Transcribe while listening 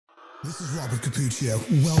This is Robert Capuccio.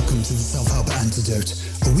 Welcome to the Self-Help Antidote,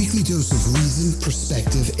 a weekly dose of reason,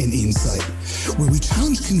 perspective, and insight, where we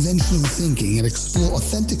challenge conventional thinking and explore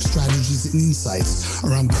authentic strategies and insights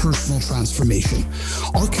around personal transformation.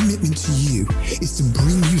 Our commitment to you is to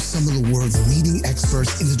bring you some of the world's leading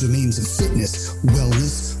experts in the domains of fitness,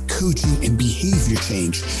 wellness, coaching, and behavior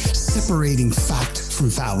change, separating fact from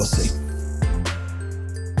fallacy.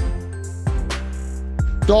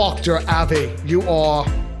 Dr. Avi, you are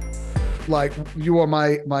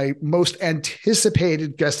my most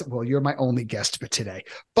anticipated guest. Well, you're my only guest for today,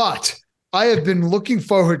 but I have been looking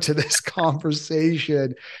forward to this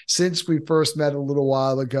conversation since we first met a little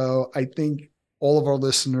while ago. I think all of our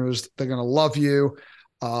listeners, they're going to love you.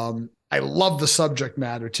 I love the subject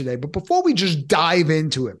matter today, but before we just dive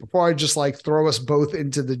into it, before I just throw us both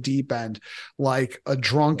into the deep end, like a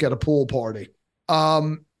drunk at a pool party.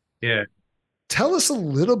 Tell us a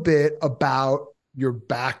little bit about your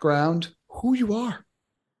background, who you are.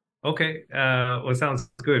 Okay. Well, sounds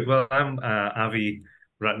good. Well, I'm Avi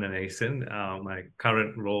Ratnanesan. My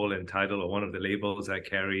current role and title, or one of the labels I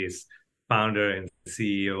carry, is founder and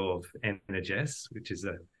CEO of indigestion, which is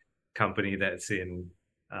a company that's in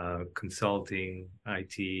consulting,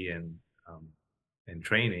 IT, and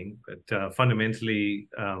training. But fundamentally,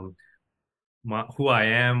 who I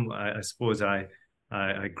am, I suppose I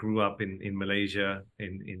grew up in Malaysia,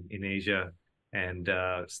 in Asia, and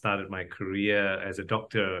started my career as a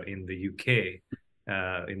doctor in the UK,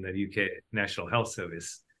 in the UK National Health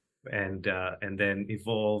Service, and then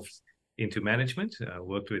evolved into management.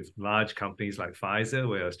 Worked with large companies like Pfizer,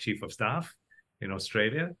 where I was chief of staff in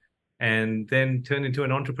Australia, and then turned into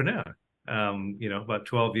an entrepreneur. About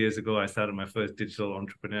 12 years ago, I started my first digital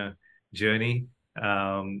entrepreneur journey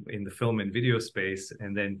in the film and video space,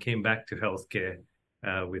 and then came back to healthcare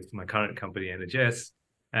with my current company, NHS,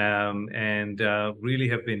 and really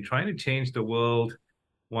have been trying to change the world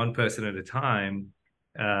one person at a time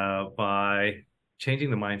by changing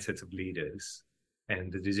the mindsets of leaders and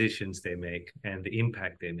the decisions they make and the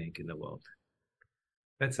impact they make in the world.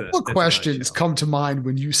 What questions come to mind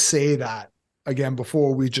when you say that, again,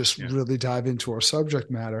 before we just really dive into our subject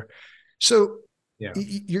matter? So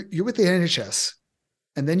you're with the NHS,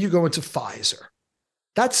 and then you go into Pfizer.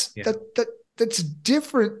 That's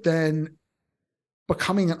different than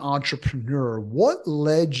becoming an entrepreneur. What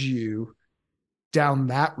led you down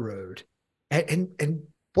that road? And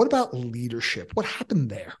what about leadership? What happened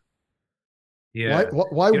there?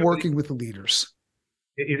 Why working with leaders?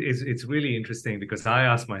 It's really interesting, because I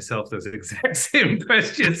asked myself those exact same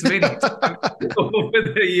questions many times over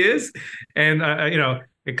the years. And,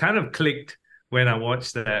 it kind of clicked when I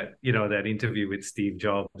watched that interview with Steve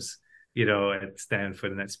Jobs, at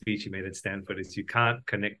Stanford, and that speech he made at Stanford is, you can't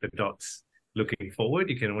connect the dots looking forward.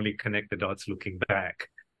 You can only connect the dots looking back,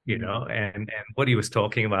 and what he was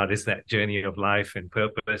talking about is that journey of life and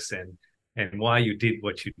purpose and why you did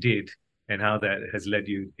what you did and how that has led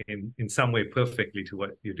you in some way perfectly to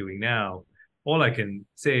what you're doing now. All I can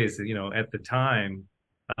say is, at the time,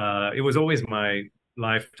 it was always my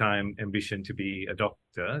lifetime ambition to be a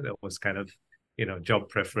doctor. That was kind of job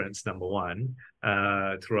preference number one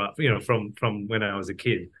throughout, from when I was a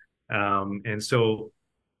kid. And so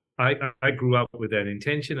I grew up with that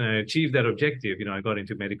intention, and I achieved that objective. I got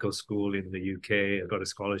into medical school in the UK. I got a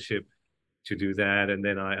scholarship to do that. And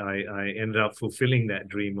then I ended up fulfilling that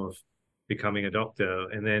dream of becoming a doctor.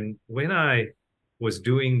 And then when I was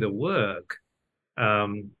doing the work, I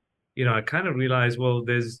kind of realized, well,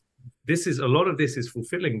 a lot of this is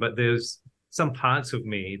fulfilling, but there's some parts of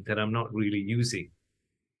me that I'm not really using,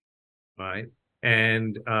 right?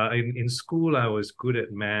 And in school, I was good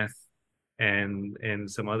at math and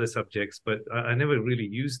some other subjects, but I never really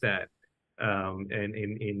used that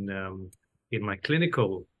in my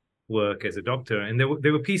clinical work as a doctor. And there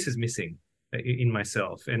were pieces missing in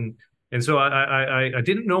myself, and so I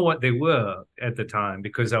didn't know what they were at the time,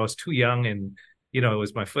 because I was too young, and it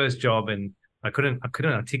was my first job, and I couldn't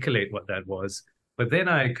articulate what that was. But then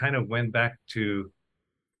I kind of went back I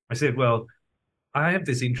said, well, I have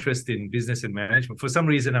this interest in business and management. For some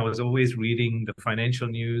reason, I was always reading the financial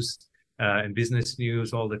news and business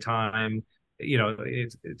news all the time,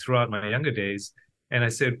 throughout my younger days. And I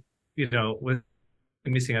said, what's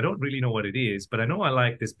missing? I don't really know what it is, but I know I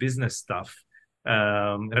like this business stuff.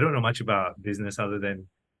 I don't know much about business other than,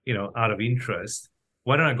 out of interest.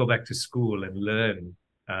 Why don't I go back to school and learn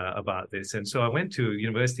about this? And so I went to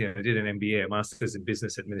university and I did an MBA, a master's in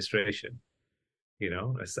business administration.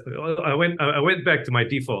 I went back to my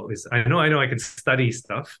default is I know I can study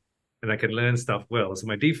stuff and I can learn stuff well. So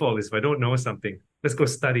my default is, if I don't know something, let's go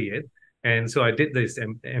study it. And so I did this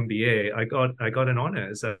MBA. I got an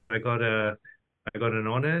honors. I got an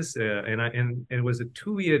honors, and it was a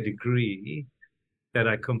 2-year degree that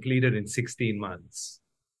I completed in 16 months.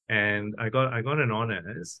 And I got an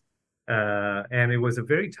honors, and it was a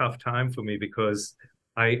very tough time for me because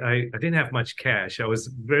I didn't have much cash. I was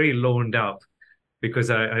very loaned up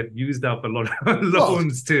because I used up a lot of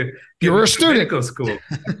loans to you were a student. Medical school.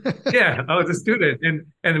 Yeah, I was a student, and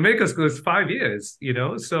the medical school is 5 years,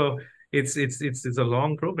 so it's a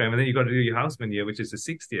long program, and then you got to do your houseman year, which is the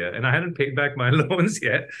 6th year, and I hadn't paid back my loans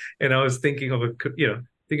yet, and I was thinking of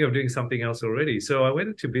doing something else already. So I went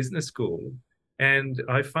into business school, and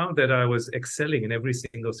I found that I was excelling in every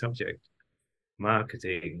single subject: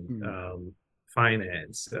 marketing,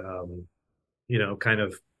 finance, kind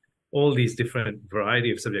of all these different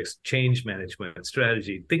variety of subjects, change management,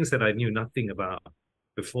 strategy, things that I knew nothing about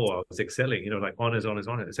before. I was excelling, like honors.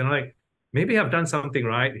 And like, maybe I've done something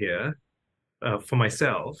right here for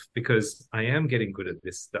myself, because I am getting good at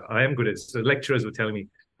this. I am good at this. So lecturers were telling me,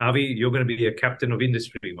 Avi, you're going to be a captain of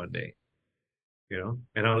industry one day,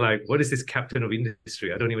 And I'm like, what is this captain of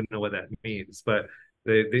industry? I don't even know what that means. But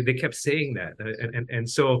they kept saying that. And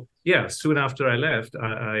so, yeah, soon after I left,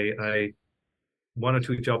 I 1 or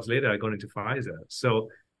 2 jobs later, I got into Pfizer. So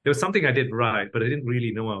there was something I did right, but I didn't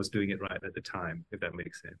really know I was doing it right at the time, if that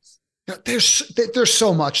makes sense. There's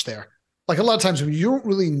so much there. Like, a lot of times when you don't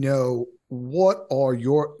really know what are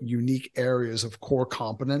your unique areas of core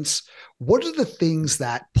competence, what are the things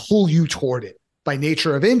that pull you toward it by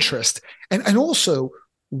nature of interest? And also,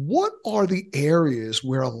 what are the areas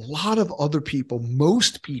where a lot of other people,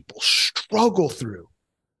 most people, struggle through,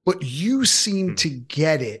 but you seem to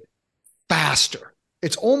get it faster?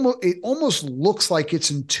 It almost looks like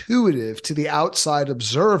it's intuitive to the outside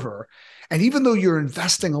observer. And even though you're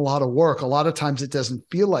investing a lot of work, a lot of times it doesn't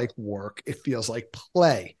feel like work. It feels like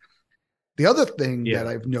play. The other thing that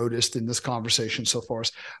I've noticed in this conversation so far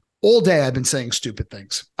is all day I've been saying stupid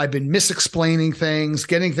things. I've been misexplaining things,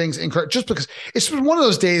 getting things incorrect, just because it's been one of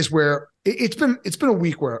those days where it's been a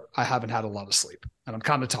week where I haven't had a lot of sleep and I'm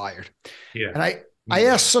kind of tired. Yeah. And I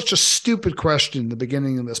asked such a stupid question in the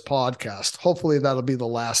beginning of this podcast. Hopefully that'll be the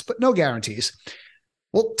last, but no guarantees.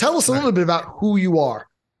 Well, tell us a little bit about who you are.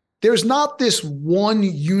 There's not this one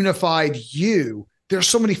unified you. There's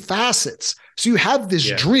so many facets. So you have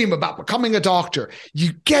this dream about becoming a doctor.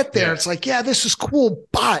 You get there. It's like, this is cool,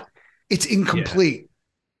 but it's incomplete.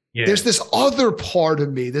 There's this other part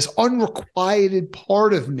of me, this unrequited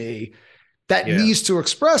part of me that needs to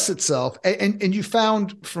express itself. And you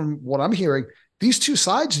found, from what I'm hearing, these two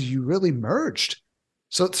sides of you really merged.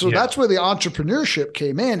 So that's where the entrepreneurship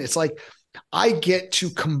came in. It's like, I get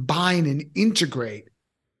to combine and integrate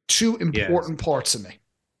two important parts of me.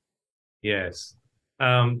 Yes.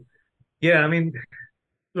 I mean,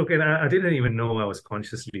 look, and I didn't even know I was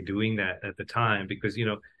consciously doing that at the time, because,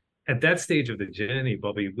 at that stage of the journey,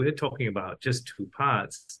 Bobby, we're talking about just 2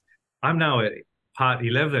 parts. I'm now at part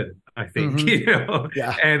 11, I think, and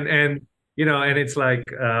it's like,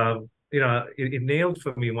 it nailed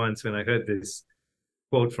for me once when I heard this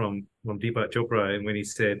quote from Deepak Chopra, and when he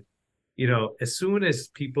said, as soon as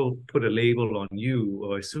people put a label on you,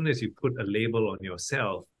 or as soon as you put a label on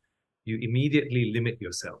yourself, you immediately limit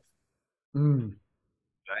yourself.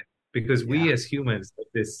 Right? Because we as humans have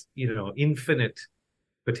this, infinite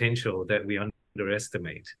potential that we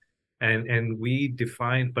underestimate. And we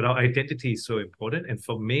define, but our identity is so important. And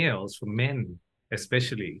for males, for men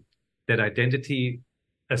especially, that identity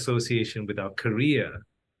association with our career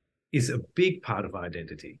is a big part of our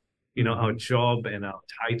identity. Our job and our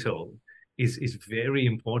title is very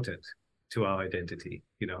important to our identity,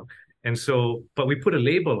 And so, but we put a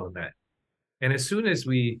label on that. And as soon as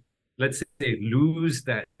we, let's say, lose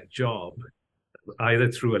that job, either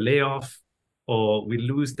through a layoff, or we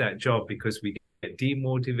lose that job because we get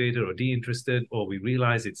demotivated or deinterested, or we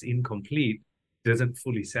realize it's incomplete, doesn't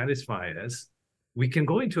fully satisfy us, we can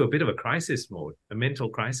go into a bit of a crisis mode, a mental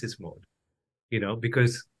crisis mode,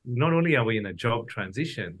 because not only are we in a job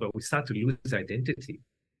transition, but we start to lose identity,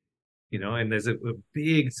 and there's a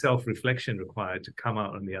big self-reflection required to come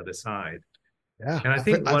out on the other side. Yeah, and I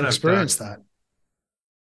think I've experienced that.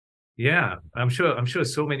 Yeah, I'm sure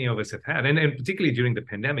so many of us have had, and particularly during the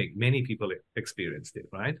pandemic, many people experienced it,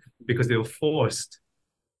 right? Because they were forced.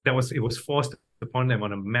 It was forced upon them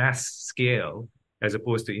on a mass scale, as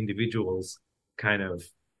opposed to individuals kind of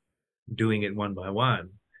doing it one by one.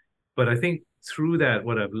 But I think through that,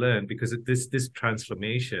 what I've learned, because this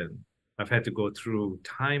transformation I've had to go through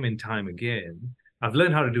time and time again, I've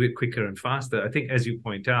learned how to do it quicker and faster, I think, as you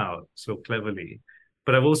point out so cleverly.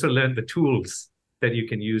 But I've also learned the tools that you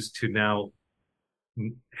can use to now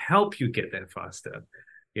help you get there faster.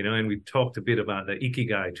 And we talked a bit about the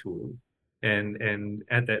Ikigai tool. And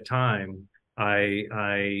at that time,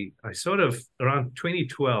 I sort of around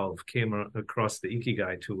 2012 came across the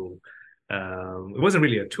Ikigai tool. It wasn't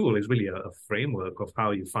really a tool; it's really a framework of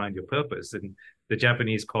how you find your purpose. And the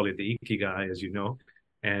Japanese call it the Ikigai, as you know.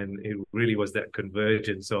 And it really was that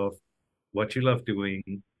convergence of what you love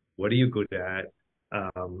doing, what are you good at,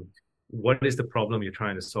 what is the problem you're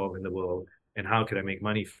trying to solve in the world, and how can I make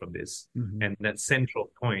money from this? Mm-hmm. And that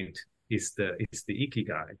central point is the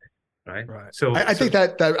Ikigai. Right. So I think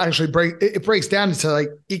that actually breaks down into like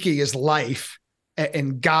Iki is life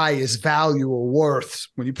and Gai is value or worth.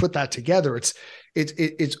 When you put that together, it's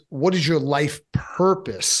what is your life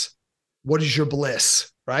purpose? What is your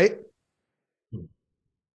bliss? Right.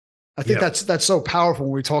 I think that's so powerful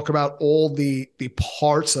when we talk about all the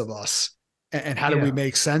parts of us and how do we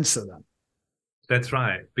make sense of them? That's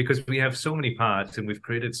right. Because we have so many parts and we've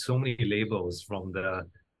created so many labels from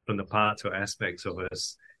the parts or aspects of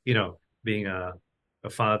us. Being a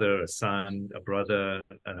father, a son, a brother,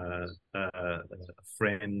 a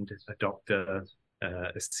friend, a doctor,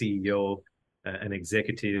 a CEO, an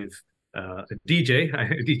executive, a DJ,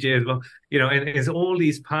 DJ as well. And it's all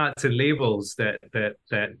these parts and labels that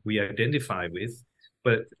we identify with,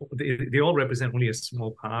 but they all represent only a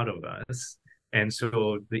small part of us. And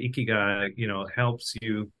so the Ikigai, helps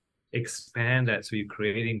you expand that, so you're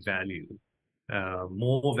creating value.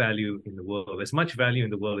 More value in the world, as much value in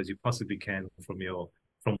the world as you possibly can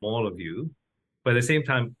from all of you, but at the same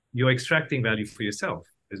time you're extracting value for yourself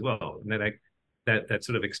as well. And then that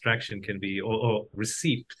sort of extraction can be or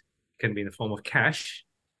receipt can be in the form of cash,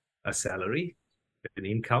 a salary, an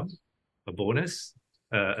income, a bonus,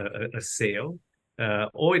 a sale,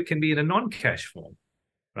 or it can be in a non-cash form,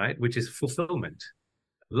 right? Which is fulfillment,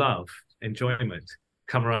 love, enjoyment,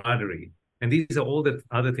 camaraderie. And these are all the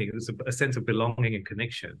other things. There's a sense of belonging and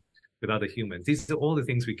connection with other humans. These are all the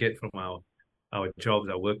things we get from our jobs,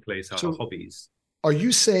 our workplace, our hobbies. Are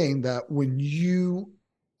you saying that when you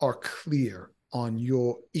are clear on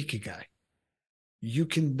your Ikigai, you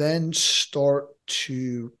can then start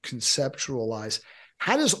to conceptualize,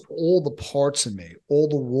 how does all the parts of me, all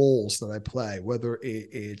the roles that I play, whether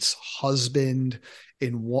it's husband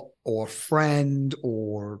or friend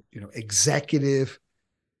or executive,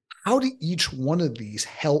 how do each one of these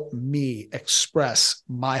help me express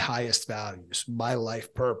my highest values, my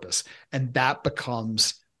life purpose? And that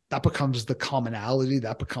becomes the commonality,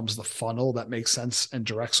 that becomes the funnel that makes sense and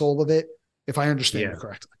directs all of it, if I understand it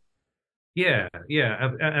correctly. Yeah,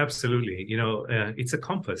 absolutely. It's a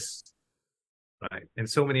compass, right? And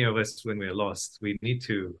so many of us, when we're lost, we need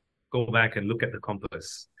to go back and look at the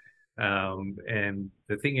compass. And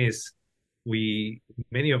the thing is,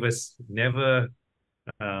 many of us never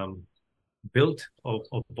built or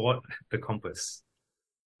bought the compass,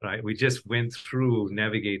 right? We just went through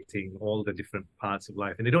navigating all the different parts of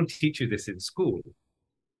life, and they don't teach you this in school,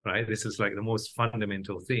 right? This is like the most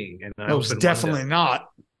fundamental thing. And I often definitely not.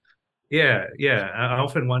 Yeah. I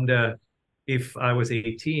often wonder, if I was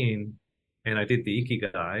 18 and I did the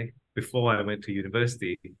Ikigai before I went to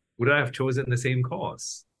university, would I have chosen the same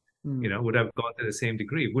course? Would I have gone to the same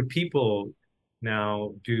degree? Would people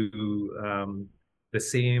now do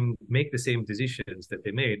make the same decisions that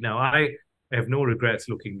they made? Now, I have no regrets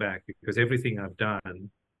looking back, because everything I've done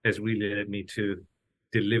has really led me to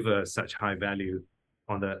deliver such high value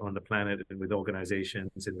on the planet and with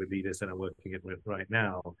organizations and with leaders that I'm working with right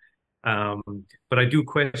now. But I do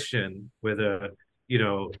question whether,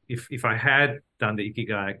 if I had done the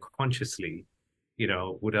Ikigai consciously,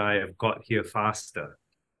 would I have got here faster,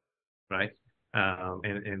 right?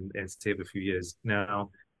 And save a few years.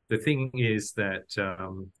 Now, the thing is that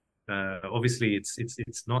obviously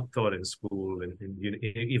it's not taught in school and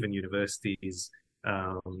even universities,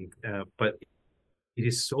 but it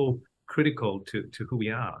is so critical to who we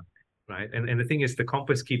are, right? And the thing is, the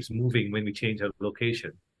compass keeps moving when we change our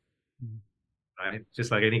location, right?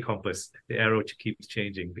 Just like any compass, the arrow keeps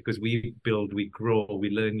changing, because we build, we grow, we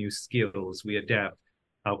learn new skills, we adapt.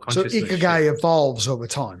 Our consciousness. So Ikigai evolves over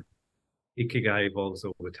time. Ikigai evolves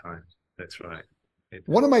over time. That's right.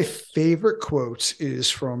 One of my favorite quotes is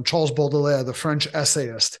from Charles Baudelaire, the French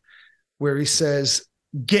essayist, where he says,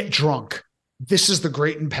 "Get drunk. This is the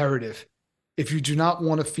great imperative. If you do not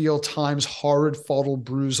want to feel time's horrid fatal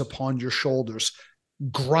bruise upon your shoulders,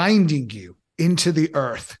 grinding you into the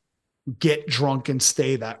earth, get drunk and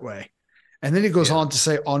stay that way." And then he goes on to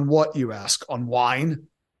say, on what, you ask? On wine,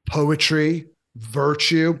 poetry,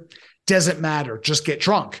 virtue? Doesn't matter. Just get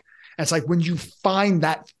drunk. And it's like when you find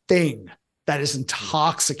that thing that is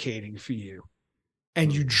intoxicating for you,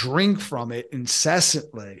 and you drink from it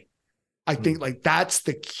incessantly, I think like that's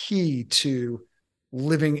the key to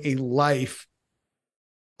living a life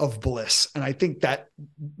of bliss. And I think that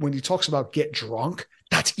when he talks about get drunk,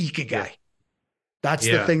 that's Ikigai. Yeah. That's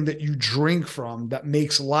the thing that you drink from that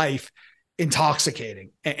makes life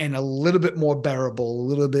intoxicating and a little bit more bearable, a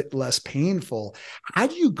little bit less painful. How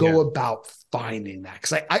do you go about finding that?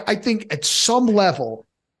 Because I think at some level,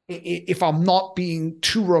 if I'm not being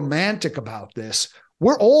too romantic about this,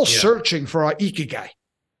 we're all searching for our Ikigai.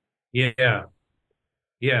 Yeah.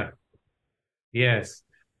 Yes.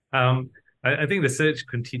 I think the search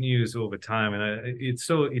continues over time. And it's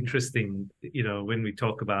so interesting, when we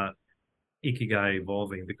talk about Ikigai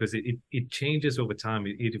evolving, because it changes over time.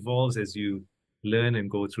 It evolves as you learn and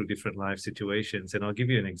go through different life situations. And I'll give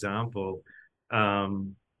you an example,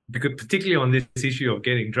 because particularly on this issue of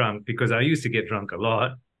getting drunk, because I used to get drunk a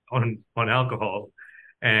lot on alcohol,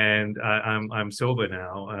 and I'm sober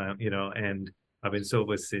now, and I've been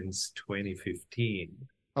sober since 2015.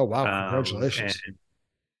 Oh wow! Congratulations.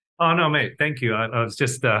 Oh no, mate, thank you. I was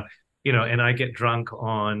just and I get drunk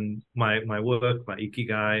on my work, my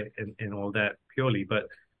Ikigai, and all that purely. But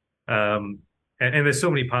and there's so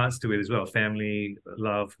many parts to it as well: family,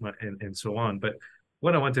 love, and so on. But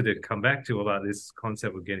what I wanted to come back to about this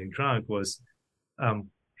concept of getting drunk was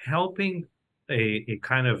helping a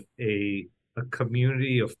kind of a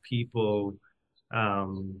community of people.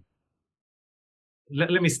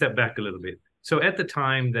 Let me step back a little bit. So at the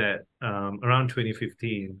time that around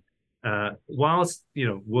 2015. Whilst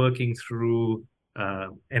working through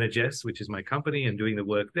NHS, which is my company, and doing the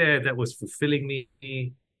work there, that was fulfilling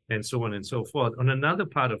me, and so on and so forth. On another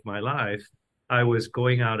part of my life, I was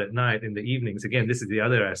going out at night in the evenings. Again, this is the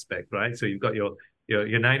other aspect, right? So you've got your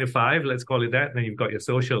 9 to 5, let's call it that, and then you've got your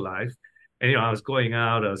social life. And I was going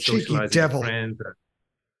out, I was socializing with friends.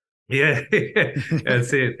 Yeah,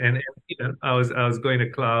 that's it. And I was going to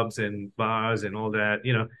clubs and bars and all that,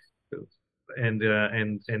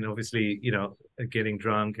 and obviously, getting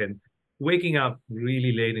drunk and waking up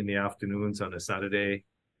really late in the afternoons on a Saturday,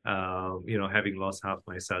 having lost half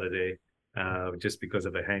my Saturday, just because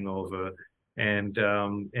of a hangover. And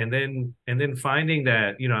then finding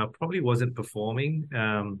that, I probably wasn't performing,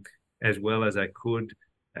 as well as I could.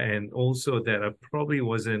 And also that I probably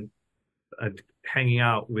wasn't hanging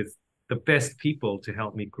out with the best people to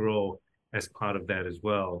help me grow as part of that as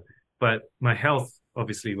well. But my health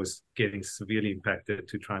obviously was getting severely impacted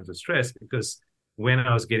 2 times of stress, because when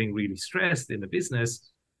I was getting really stressed in the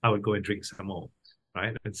business, I would go and drink some more,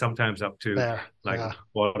 right? And sometimes up to a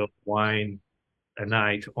bottle of wine a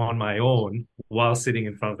night on my own while sitting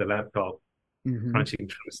in front of the laptop, crunching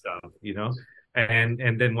through stuff,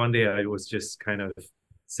 And then one day I was just kind of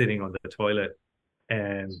sitting on the toilet,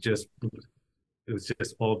 and it was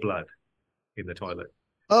just all blood in the toilet.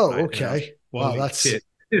 Oh, right? Okay. Wow, that's shit.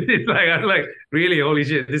 I'm like, really, holy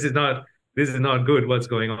shit, this is not good. What's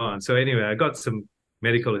going on? So anyway, I got some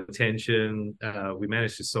medical attention. We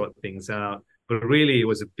managed to sort things out, but really it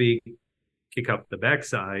was a big kick up the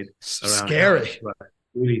backside. Scary.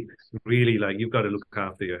 Really, really, like, you've got to look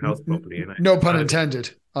after your health properly. And no pun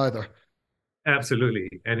intended either. Absolutely.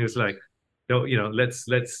 And it was like, no, let's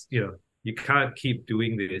you can't keep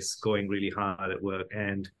doing this, going really hard at work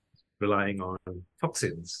and relying on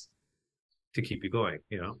toxins to keep you going,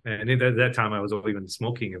 And at that time, I was even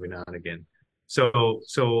smoking every now and again. So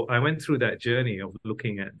I went through that journey of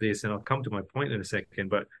looking at this, and I'll come to my point in a second.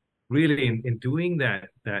 But really, in doing that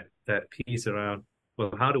piece around,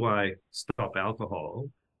 well, how do I stop alcohol,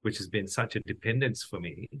 which has been such a dependence for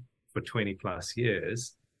me for 20 plus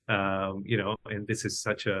years, and this is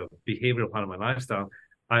such a behavioral part of my lifestyle.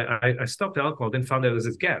 I stopped alcohol, then found out there was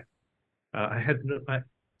this gap. I had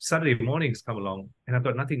Saturday mornings come along, and I've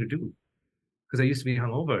got nothing to do, because I used to be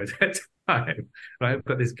hungover at that time, right? I've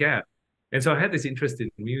got this gap. And so I had this interest in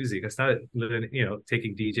music. I started learning,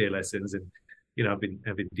 taking DJ lessons, and, I've been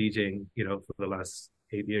DJing, for the last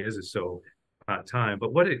 8 years or so part-time.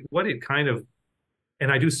 But what it kind of, and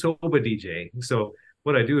I do sober DJing. So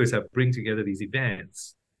what I do is I bring together these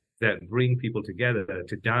events that bring people together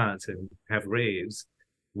to dance and have raves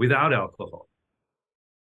without alcohol,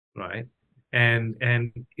 right? And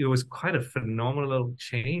it was quite a phenomenal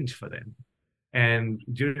change for them. And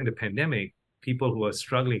during the pandemic, people who are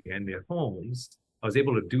struggling in their homes, I was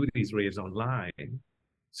able to do these raves online.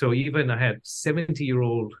 So even I had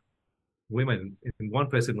 70-year-old women, and one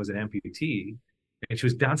person was an amputee, and she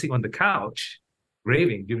was dancing on the couch,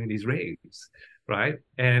 raving during these raves, right?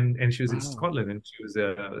 And she was in Scotland, and she was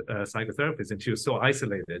a psychotherapist, and she was so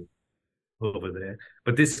isolated over there.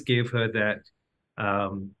 But this gave her that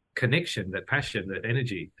connection, that passion, that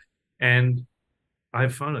energy. And I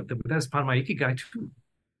found it that's part of my Ikigai too.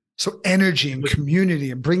 So energy and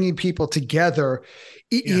community and bringing people together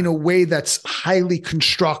in a way that's highly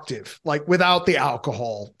constructive, like without the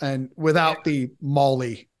alcohol and without the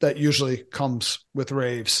molly that usually comes with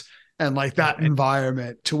raves, and like that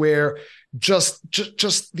environment to where just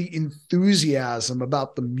the enthusiasm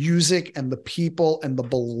about the music and the people and the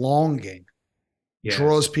belonging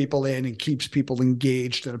draws people in and keeps people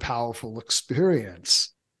engaged in a powerful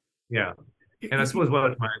experience. Yeah. And I suppose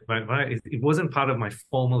it wasn't part of my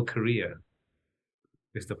formal career,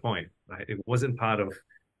 is the point, right? It wasn't part of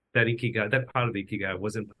that Ikigai, that part of the Ikigai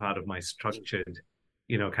wasn't part of my structured,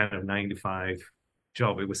 kind of 9 to 5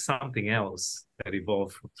 job. It was something else that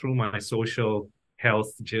evolved through my social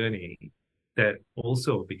health journey that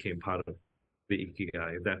also became part of the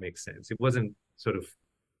Ikigai, if that makes sense. It wasn't sort of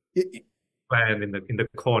planned in the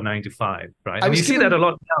core 9 to 5, right? And you see that a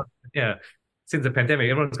lot now, since the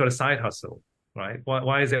pandemic. Everyone's got a side hustle. Right?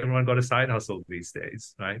 Why has everyone got a side hustle these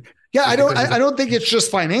days? Right? Yeah, I don't think it's just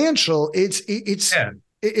financial. It's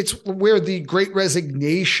where the Great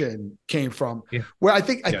Resignation came from. Yeah. Where I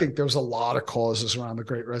think there's a lot of causes around the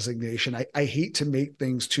Great Resignation. I hate to make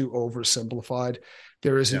things too oversimplified.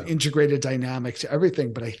 There is an integrated dynamic to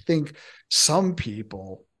everything, but I think some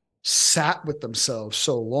people sat with themselves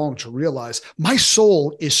so long to realize my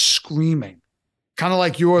soul is screaming, kind of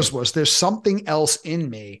like yours was. There's something else in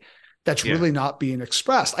me that's really not being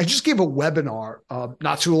expressed. I just gave a webinar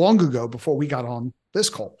not too long ago before we got on this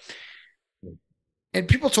call. And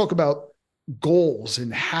people talk about goals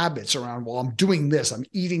and habits around, well, I'm doing this, I'm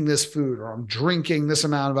eating this food, or I'm drinking this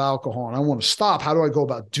amount of alcohol, and I want to stop. How do I go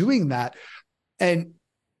about doing that? And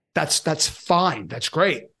that's fine. That's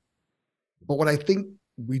great. But what I think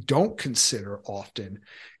we don't consider often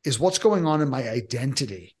is what's going on in my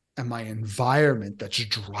identity and my environment that's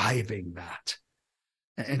driving that.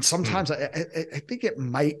 And sometimes I think it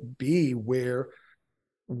might be where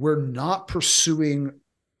we're not pursuing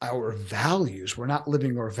our values. We're not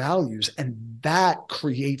living our values. And that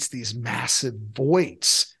creates these massive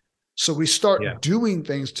voids. So we start doing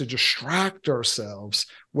things to distract ourselves,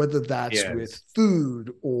 whether that's with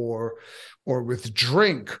food or with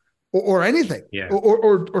drink or anything,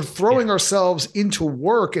 or throwing ourselves into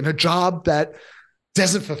work in a job that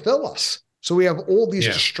doesn't fulfill us. So we have all these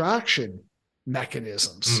distraction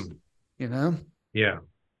mechanisms, no,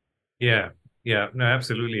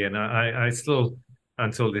 absolutely. And I still,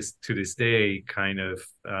 until to this day, kind of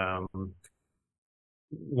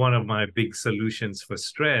one of my big solutions for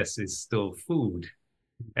stress is still food,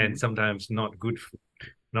 and sometimes not good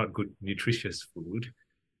nutritious food,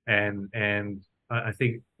 and I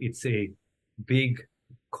think it's a big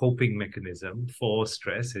coping mechanism for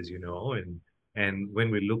stress, as you know, and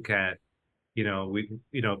when we look at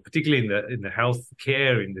particularly in the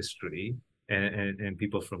healthcare industry and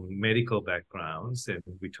people from medical backgrounds, and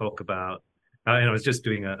we talk about, and I was just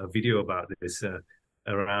doing a video about this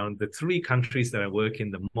around the 3 countries that I work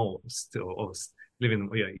in the most, or live in,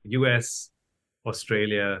 US,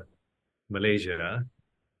 Australia, Malaysia.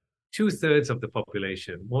 2/3 of the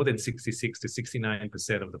population, more than 66 to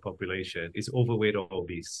 69% of the population, is overweight or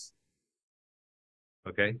obese.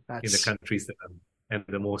 Okay, in the countries that and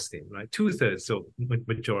the most in, right? 2/3, so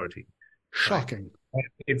majority. Shocking. Right?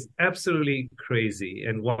 It's absolutely crazy.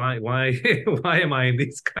 And why am I in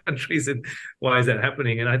these countries, and why is that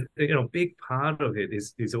happening? And big part of it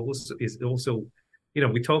is also,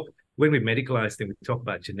 we talk, when we medicalize things, we talk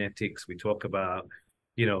about genetics, we talk about,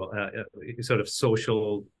 sort of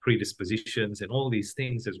social predispositions and all these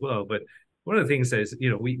things as well. But one of the things is,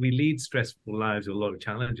 we lead stressful lives with a lot of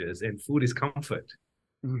challenges, and food is comfort.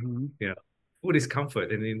 Food is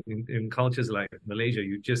comfort. And in cultures like Malaysia,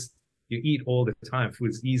 you eat all the time.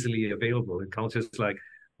 Food is easily available. In cultures like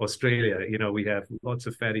Australia, we have lots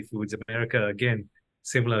of fatty foods. America, again,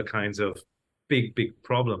 similar kinds of big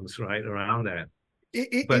problems, right, around that.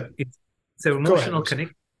 But it's an emotional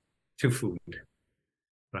connection to food,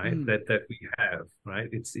 right, that we have, right?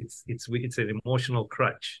 It's an emotional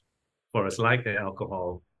crutch for us, like the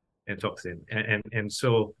alcohol and toxin. And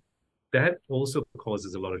so that also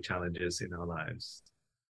causes a lot of challenges in our lives.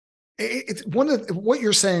 It's one of what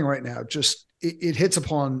you're saying right now. Just it hits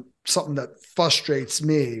upon something that frustrates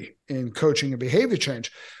me in coaching and behavior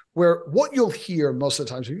change, where what you'll hear most of the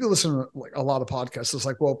times, if you listen to like a lot of podcasts, it's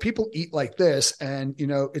like, well, people eat like this, and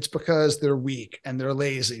it's because they're weak and they're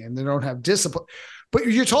lazy and they don't have discipline. But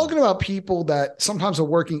you're talking about people that sometimes are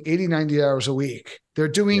working 80, 90 hours a week. They're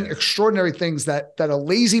doing extraordinary things that a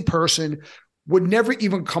lazy person would never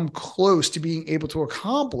even come close to being able to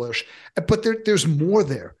accomplish. But there's more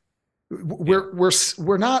there.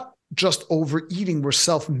 We're not just overeating. We're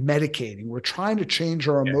self-medicating. We're trying to change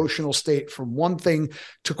our emotional state from one thing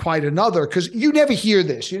to quite another. Because you never hear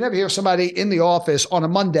this. You never hear somebody in the office on a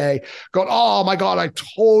Monday going, oh my God, I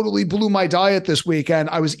totally blew my diet this weekend.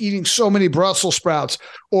 I was eating so many Brussels sprouts,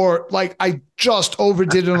 or like I just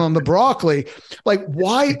overdid it on the broccoli. Like,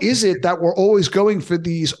 why is it that we're always going for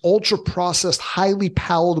these ultra processed, highly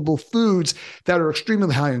palatable foods that are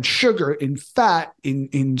extremely high in sugar, in fat,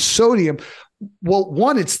 in sodium? Well,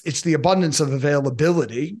 one, it's the abundance of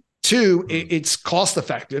availability. Two, it's cost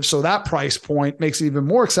effective. So that price point makes it even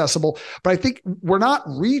more accessible. But I think we're not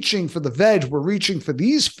reaching for the veg. We're reaching for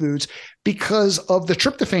these foods because of the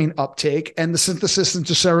tryptophan uptake and the synthesis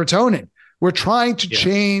into serotonin. We're trying to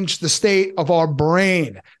change the state of our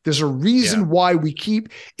brain. There's a reason why we keep,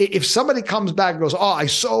 if somebody comes back and goes, oh, I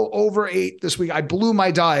so overate this week, I blew my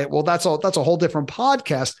diet. Well, that's a whole different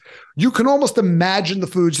podcast. You can almost imagine the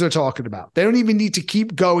foods they're talking about. They don't even need to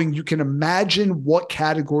keep going. You can imagine what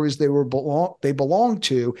categories they belong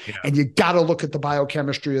to. Yeah. And you got to look at the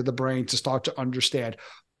biochemistry of the brain to start to understand,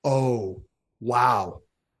 oh, wow,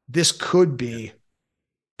 this could be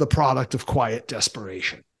the product of quiet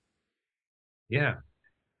desperation. Yeah.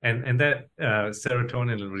 And that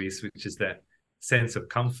serotonin release, which is that sense of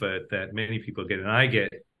comfort that many people get, and I get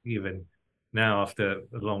even now after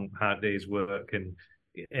a long, hard day's work, and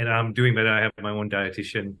I'm doing better. I have my own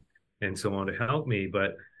dietitian and so on to help me,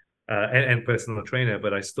 but and personal trainer,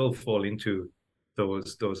 but I still fall into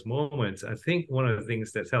those moments. I think one of the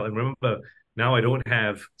things that's helped, and remember, now I don't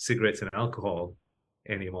have cigarettes and alcohol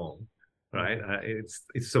anymore, right?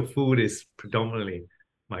 It's so food is predominantly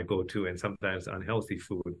my go-to, and sometimes unhealthy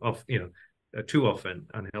food, too often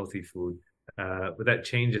unhealthy food. But that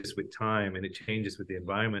changes with time, and it changes with the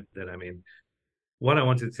environment that I'm in. What I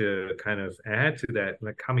wanted to kind of add to that,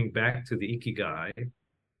 like coming back to the Ikigai,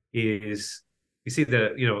 is you see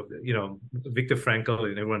Viktor Frankl,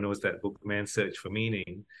 and everyone knows that book, Man's Search for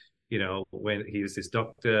Meaning. When he was this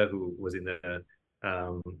doctor who was in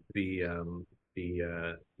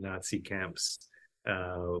the Nazi camps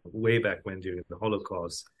way back when during the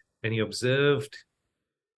Holocaust, and he observed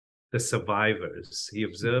the survivors. He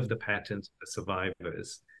observed the patterns of the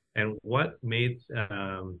survivors, and what made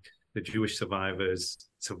the Jewish survivors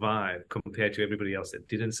survive compared to everybody else that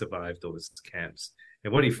didn't survive those camps.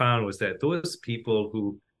 And what he found was that those people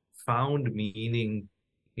who found meaning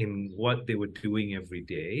in what they were doing every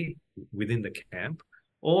day within the camp,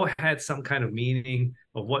 or had some kind of meaning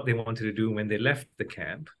of what they wanted to do when they left the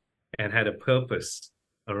camp, and had a purpose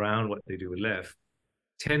around what they do left,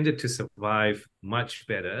 tended to survive much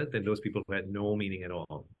better than those people who had no meaning at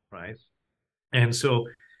all, right? And so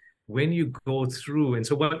when you go through, and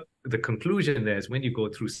so what the conclusion there is, when you go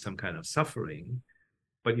through some kind of suffering,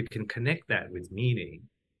 but you can connect that with meaning,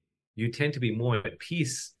 you tend to be more at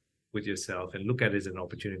peace with yourself and look at it as an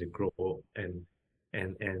opportunity to grow and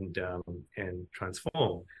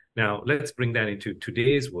transform. Now, let's bring that into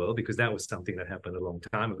today's world, because that was something that happened a long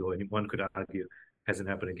time ago, and one could argue hasn't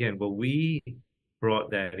happened again. Well, we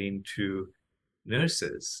brought that into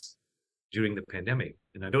nurses during the pandemic.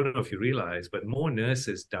 And I don't know if you realize, but more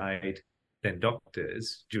nurses died than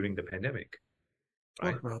doctors during the pandemic,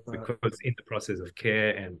 right? Because in the process of care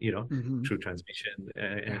and, through transmission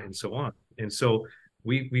and so on. And so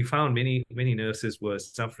we found many nurses were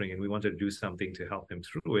suffering, and we wanted to do something to help them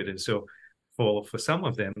through it. And so for some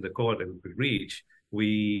of them, the cohort that we could reach,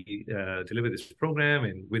 we delivered this program,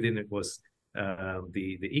 and within it was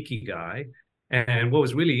the Ikigai. And what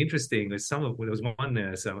was really interesting is there was one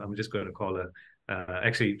nurse, I'm just going to call her,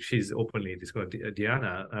 actually she's openly disclosed,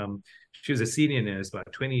 Diana. She was a senior nurse,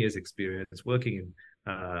 about 20 years experience working in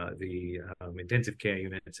the intensive care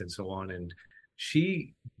units and so on. And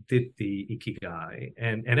she did the Ikigai,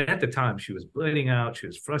 and at the time she was burning out, she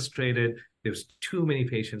was frustrated, there was too many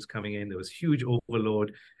patients coming in, there was huge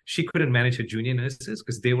overload. She couldn't manage her junior nurses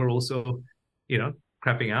because they were also,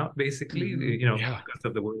 crapping out basically, because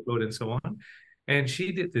of the workload and so on. And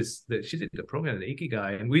she did the program, the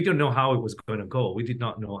Ikigai, and we didn't know how it was going to go. We did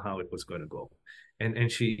not know how it was going to go.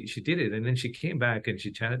 And she did it, and then she came back and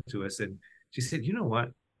she chatted to us, and she said, you know what?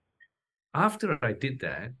 After I did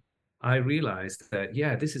that, I realized that,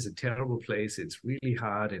 this is a terrible place. It's really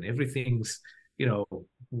hard, and everything's,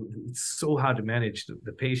 it's so hard to manage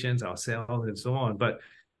the patients, ourselves, and so on. But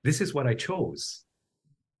this is what I chose.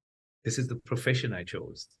 This is the profession I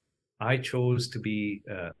chose. I chose to be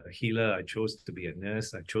a healer. I chose to be a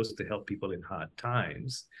nurse. I chose to help people in hard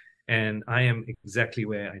times. And I am exactly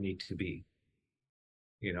where I need to be,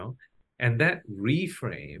 And that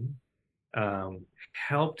reframe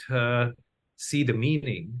helped her see the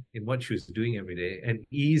meaning in what she was doing every day, and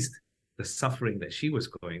eased the suffering that she was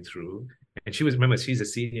going through. And remember, she's a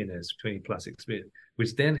senior nurse, 20 plus experience,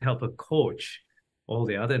 which then helped her coach all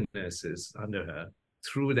the other nurses under her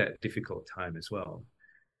through that difficult time as well,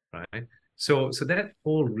 right? So that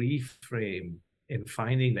whole reframe in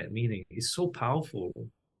finding that meaning is so powerful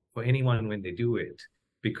for anyone when they do it,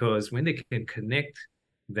 because when they can connect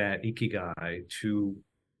that Ikigai to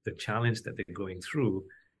the challenge that they're going through,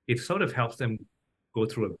 it sort of helps them go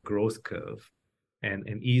through a growth curve and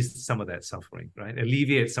ease some of that suffering, right?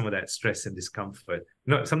 Alleviate some of that stress and discomfort.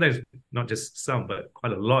 No, sometimes not just some, but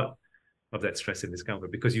quite a lot of that stress and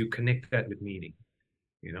discomfort, because you connect that with meaning,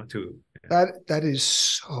 to that is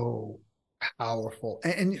so powerful.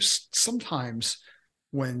 And sometimes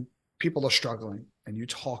when people are struggling and you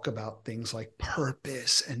talk about things like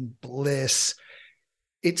purpose and bliss,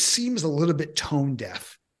 it seems a little bit tone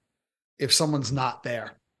deaf if someone's not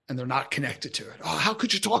there and they're not connected to it. Oh, how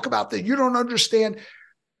could you talk about that? You don't understand.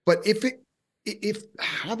 But if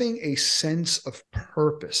having a sense of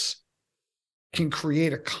purpose can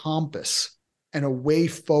create a compass and a way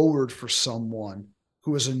forward for someone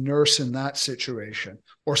who is a nurse in that situation,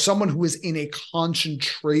 or someone who is in a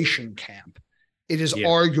concentration camp, it is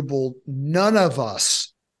arguable none of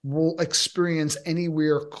us will experience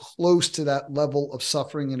anywhere close to that level of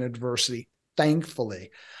suffering and adversity, thankfully.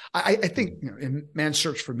 I think in Man's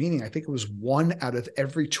Search for Meaning, I think it was 1 out of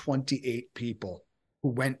every 28 people who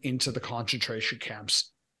went into the concentration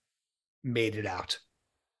camps made it out.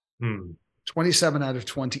 27 out of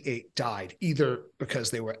 28 died, either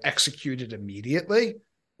because they were executed immediately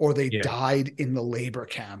or they died in the labor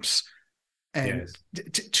camps. And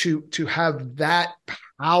to have that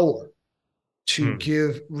power to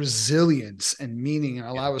give resilience and meaning and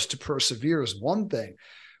allow us to persevere is one thing.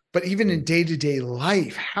 But even in day-to-day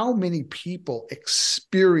life, how many people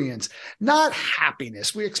experience not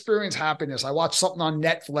happiness? We experience happiness. I watched something on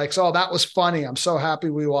Netflix. Oh, that was funny. I'm so happy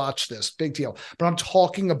we watched this. Big deal. But I'm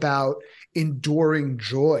talking about enduring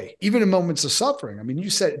joy, even in moments of suffering. I mean, you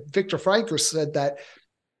said, Viktor Frankl said that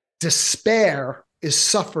despair is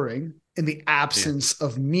suffering in the absence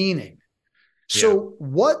of meaning. So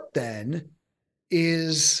what then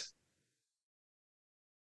is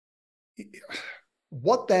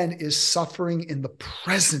suffering in the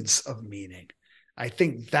presence of meaning? I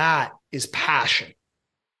think that is passion.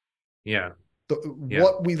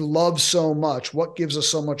 What we love so much, what gives us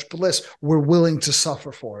so much bliss, we're willing to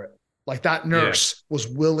suffer for it. Like that nurse was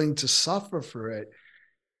willing to suffer for it.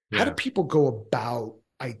 How do people go about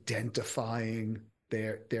identifying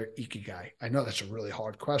their Ikigai? I know that's a really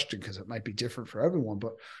hard question because it might be different for everyone,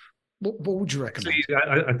 but what would you recommend?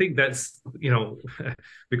 I think that's,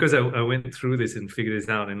 because I went through this and figured this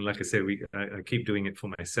out. And like I said, I keep doing it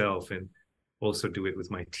for myself and also do it with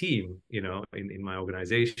my team, in my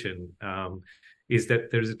organization, is that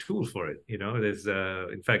there's a tool for it. There's,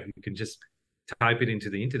 in fact, you can just type it into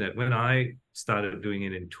the internet. When I started doing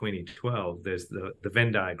it in 2012, there's the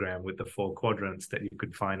Venn diagram with the 4 quadrants that you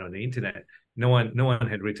could find on the internet. No one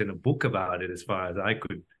had written a book about it as far as I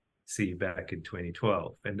could see back in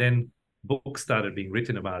 2012. And then books started being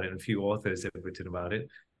written about it, and a few authors have written about it.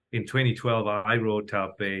 In 2012, I wrote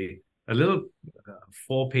up a little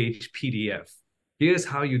 4-page PDF. Here's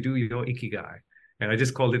how you do your Ikigai. And I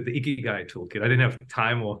just called it the Ikigai Toolkit. I didn't have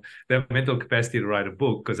time or the mental capacity to write a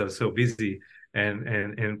book because I was so busy.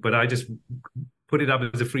 But I just put it up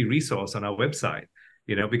as a free resource on our website,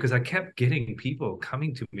 because I kept getting people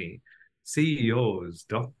coming to me, CEOs,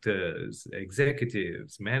 doctors,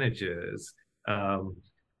 executives, managers,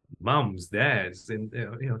 mums, dads, and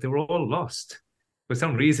they were all lost for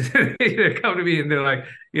some reason. They come to me and they're like,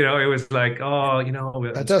 it was like,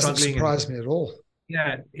 that doesn't surprise me at all.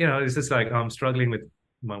 Yeah, it's just like, I'm struggling with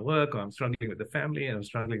my work, or I'm struggling with the family, and I'm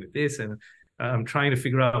struggling with this, and I'm trying to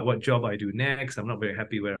figure out what job I do next. I'm not very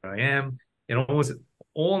happy where I am. And almost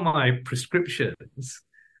all my prescriptions,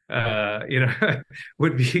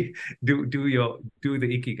 would be do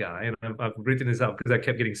the Ikigai. And I've written this up because I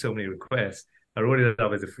kept getting so many requests. I wrote it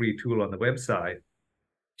up as a free tool on the website.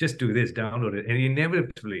 Just do this, download it, and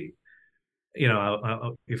inevitably,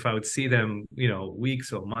 if I would see them,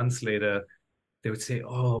 weeks or months later, they would say,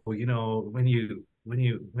 "Oh, when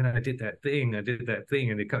I did that thing, and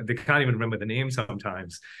they can't even remember the name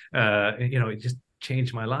sometimes. It just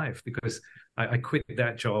changed my life because I quit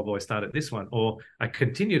that job, or I started this one, or I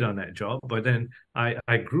continued on that job, but then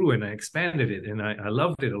I grew and I expanded it, and I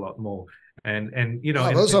loved it a lot more." And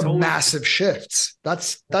those are massive shifts.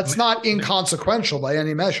 That's not inconsequential by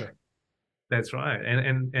any measure. That's right.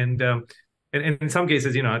 And And in some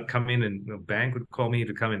cases, I'd come in and a bank would call me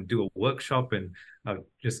to come and do a workshop, and I'd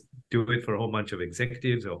just do it for a whole bunch of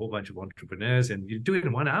executives or a whole bunch of entrepreneurs, and you do it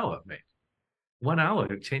in 1 hour, mate. 1 hour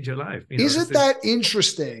to change your life. Isn't that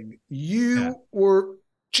interesting? You were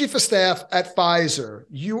chief of staff at Pfizer.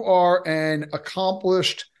 You are an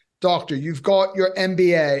accomplished doctor. You've got your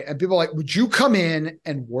MBA, and people are like, would you come in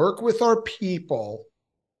and work with our people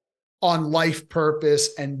on life purpose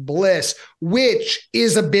and bliss, which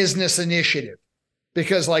is a business initiative?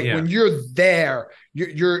 Because when you're there,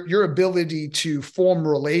 your ability to form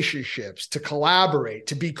relationships, to collaborate,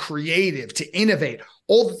 to be creative, to innovate,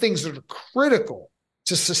 all the things that are critical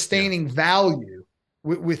to sustaining value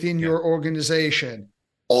within your organization,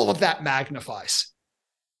 all of that magnifies.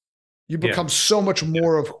 You become so much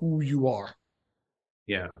more of who you are.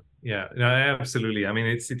 Yeah. No, absolutely. I mean,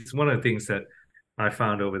 it's one of the things that I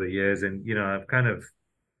found over the years, and I've kind of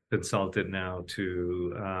consulted now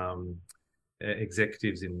to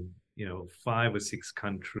executives in 5 or 6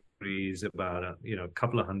 countries, about a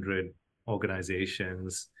couple of hundred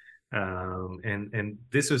organizations, and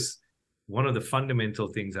this was one of the fundamental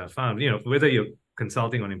things I found. Whether you're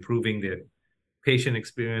consulting on improving the patient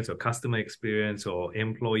experience or customer experience or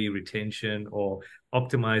employee retention or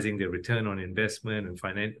optimizing their return on investment and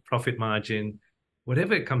profit margin,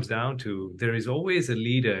 whatever it comes down to, there is always a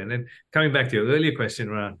leader. And then coming back to your earlier question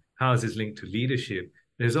around how is this linked to leadership,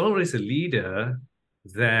 there's always a leader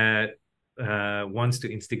that wants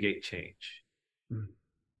to instigate change,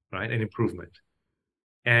 right, and improvement.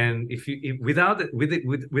 And without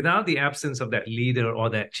the absence of that leader or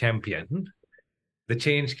that champion, the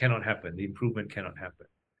change cannot happen, the improvement cannot happen,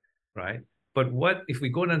 right? But what if we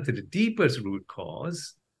go down to the deepest root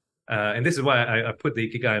cause? And this is why I put the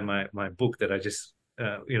Ikigai in my book that I just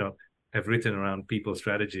have written around people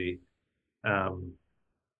strategy.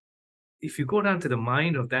 If you go down to the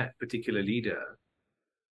mind of that particular leader,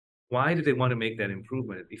 why do they want to make that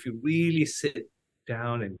improvement? If you really sit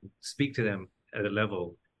down and speak to them at a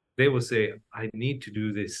level, they will say, I need to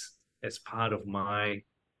do this as part of my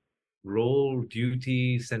role,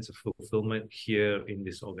 duty, sense of fulfillment here in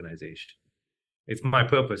this organization. It's my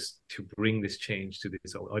purpose to bring this change to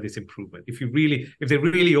this or this improvement. If they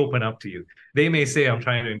really open up to you, they may say, I'm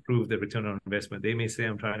trying to improve the return on investment. They may say,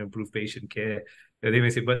 I'm trying to improve patient care. They may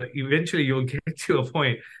say, but eventually you'll get to a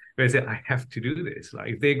point where they say, I have to do this.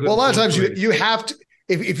 Like if they go, well, a lot of times you have to.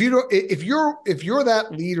 If you're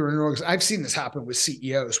that leader in an organization, I've seen this happen with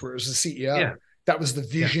CEOs, where it was the CEO that was the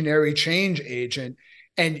visionary change agent,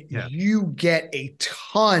 and you get a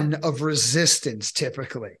ton of resistance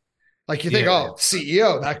typically. Like you think,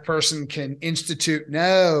 CEO, that person can institute.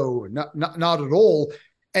 No, not at all.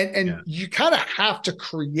 And you kind of have to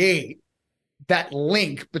create that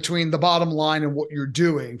link between the bottom line and what you're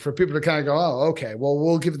doing for people to kind of go, oh, okay, well,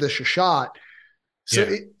 we'll give this a shot.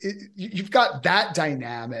 So you've got that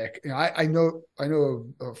dynamic. I know a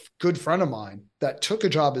good friend of mine that took a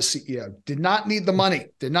job as CEO, did not need the money,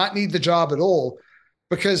 did not need the job at all,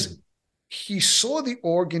 because he saw the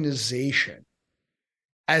organization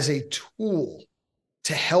as a tool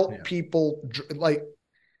to help people. Like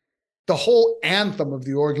the whole anthem of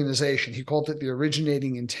the organization, he called it the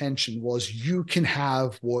originating intention, was you can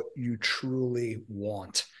have what you truly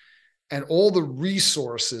want. And all the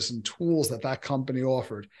resources and tools that company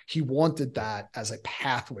offered, he wanted that as a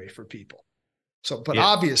pathway for people. So, but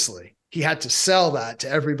obviously he had to sell that to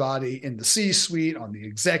everybody in the C-suite, on the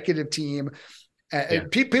executive team.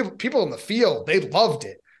 And people in the field, they loved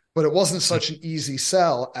it, but it wasn't such an easy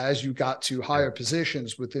sell as you got to higher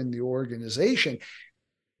positions within the organization.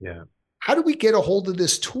 Yeah. How do we get a hold of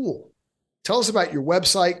this tool? Tell us about your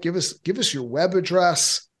website. Give us your web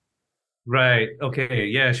address. Right. Okay.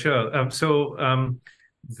 Yeah, sure. So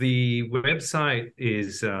the website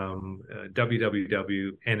is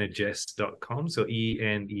www.energesse.com. So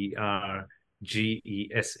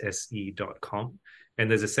ENERGESSE.com. And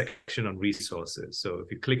there's a section on resources. So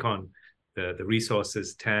if you click on the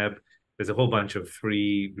resources tab, there's a whole bunch of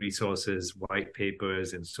free resources, white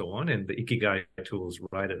papers, and so on. And the Ikigai tools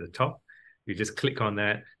right at the top. You just click on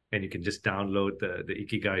that, and you can just download the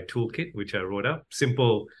Ikigai toolkit, which I wrote up.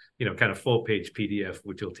 Simple, kind of 4-page PDF,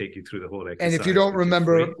 which will take you through the whole exercise. And if you don't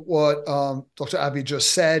remember what Dr. Avi just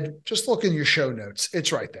said, just look in your show notes.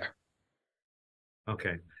 It's right there.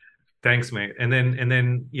 Okay. Thanks, mate. And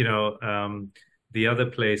then the other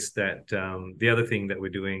place that the other thing that we're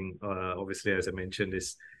doing, obviously, as I mentioned,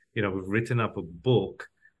 is we've written up a book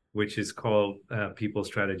which is called People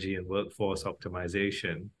Strategy and Workforce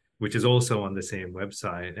Optimization, which is also on the same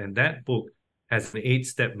website. And that book has an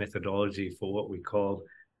 8-step methodology for what we call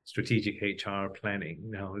strategic HR planning.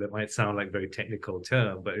 Now, that might sound like a very technical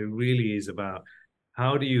term, but it really is about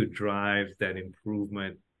how do you drive that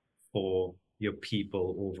improvement for your people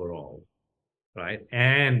overall, right?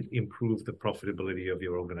 And improve the profitability of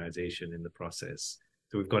your organization in the process.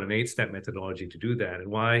 So we've got an 8-step methodology to do that.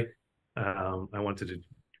 And why I wanted to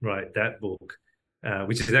write that book,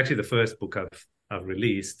 which is actually the first book I've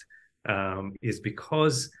released, is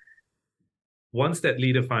because once that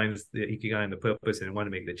leader finds the Ikigai and the purpose and want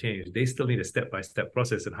to make the change, they still need a step-by-step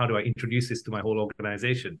process. And how do I introduce this to my whole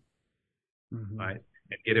organization, right?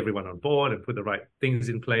 And get everyone on board and put the right things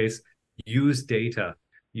in place, use data,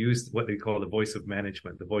 use what they call the voice of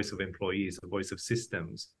management, the voice of employees, the voice of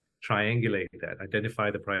systems, triangulate that, identify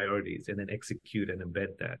the priorities, and then execute and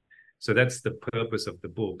embed that. So that's the purpose of the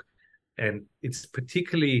book. And it's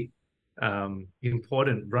particularly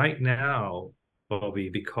important right now, Bobby,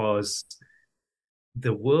 because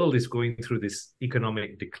the world is going through this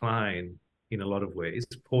economic decline in a lot of ways,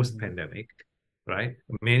 post-pandemic, right?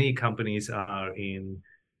 Many companies are in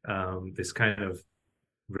this kind of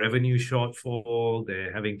revenue shortfall.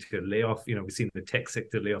 They're having to lay off, we've seen the tech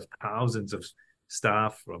sector lay off thousands of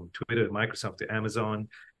staff from Twitter, Microsoft to Amazon.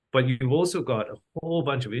 But you've also got a whole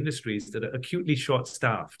bunch of industries that are acutely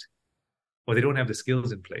short-staffed, or they don't have the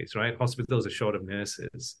skills in place, right? Hospitals are short of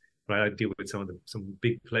nurses, right? I deal with some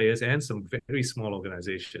big players and some very small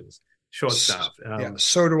organizations, short-staffed.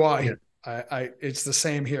 So do I. Yeah. It's the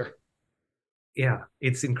same here. Yeah,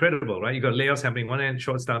 it's incredible, right? You got layoffs happening on one end,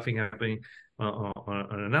 short staffing happening on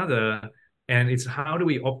another. And it's how do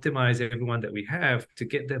we optimize everyone that we have to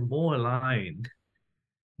get them more aligned,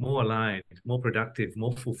 more productive,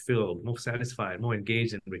 more fulfilled, more satisfied, more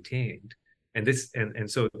engaged and retained. And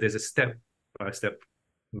so there's a step-by-step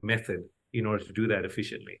method in order to do that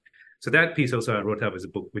efficiently. So that piece also I wrote up as a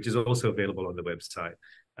book, which is also available on the website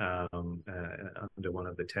under one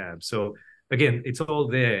of the tabs. So again, it's all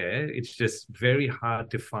there. It's just very hard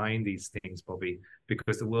to find these things, Bobby,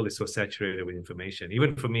 because the world is so saturated with information.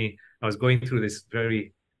 Even for me, I was going through this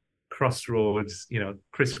very crossroads,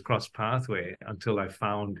 crisscross pathway until I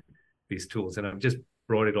found these tools. And I've just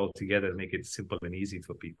brought it all together to make it simple and easy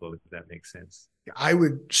for people, if that makes sense. I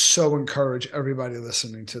would so encourage everybody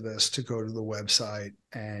listening to this to go to the website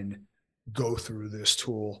and go through this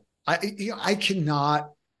tool. I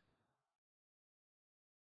cannot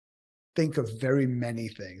think of very many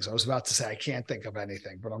things. I was about to say I can't think of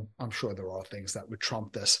anything, but I'm sure there are things that would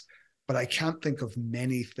trump this. But I can't think of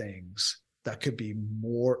many things that could be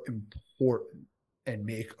more important and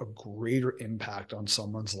make a greater impact on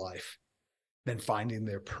someone's life than finding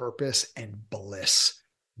their purpose and bliss.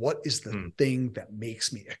 What is the thing that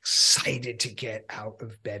makes me excited to get out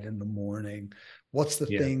of bed in the morning? What's the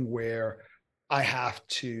thing where I have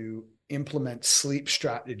to implement sleep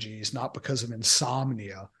strategies, not because of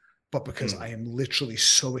insomnia, but because I am literally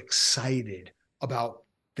so excited about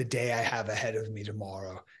the day I have ahead of me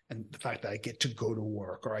tomorrow and the fact that I get to go to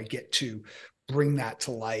work, or I get to bring that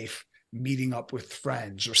to life, meeting up with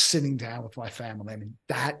friends or sitting down with my family. I mean,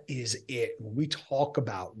 that is it. When we talk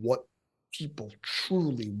about what people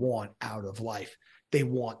truly want out of life, they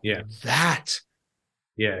want that.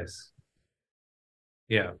 Yes.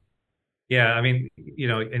 Yeah. Yeah. I mean,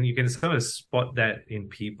 and you can sort of spot that in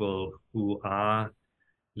people who are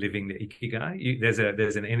living the Ikigai.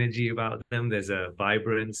 There's an energy about them. There's a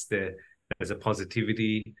vibrance. There's a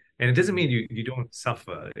positivity. And it doesn't mean you don't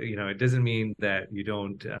suffer. It doesn't mean that you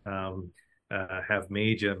don't have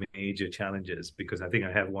major challenges, because I think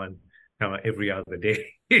I have one every other day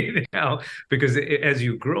now, because as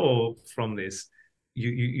you grow from this,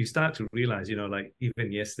 you start to realize, like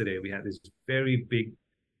even yesterday we had this very big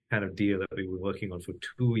kind of deal that we were working on for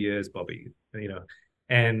 2 years, Bobby,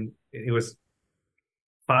 and it was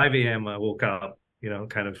 5 a.m. I woke up,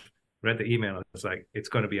 kind of read the email. I was like, it's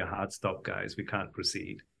going to be a hard stop, guys. We can't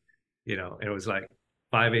proceed. And it was like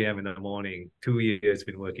 5 a.m. in the morning, 2 years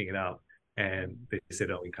been working it out. And they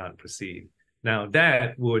said, oh, we can't proceed. Now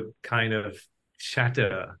that would kind of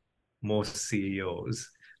shatter most CEOs,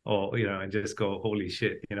 or, and just go, holy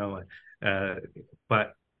shit,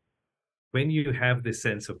 but when you have this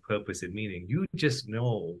sense of purpose and meaning, you just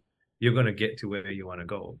know you're going to get to where you want to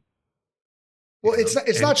go. Well,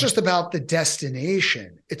 it's not just about the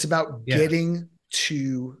destination. It's about getting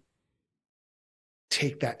to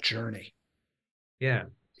take that journey. Yeah.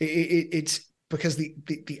 It's because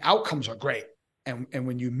the outcomes are great. And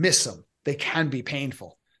when you miss them, they can be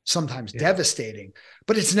painful, sometimes devastating,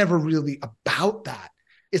 but it's never really about that.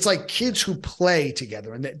 It's like kids who play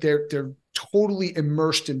together and they're totally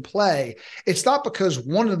immersed in play. It's not because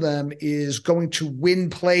one of them is going to win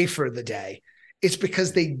play for the day. It's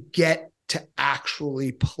because they get to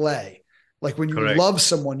actually play. Like when you Correct. love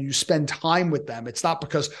someone, you spend time with them. It's not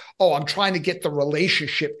because, oh, I'm trying to get the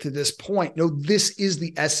relationship to this point. No, this is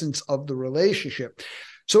the essence of the relationship.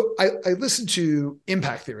 So I listened to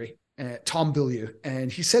Impact Theory, Tom Bilyeu,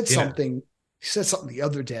 and he said something. He said something the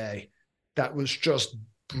other day that was just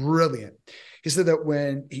brilliant. He said that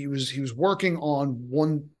when he was working on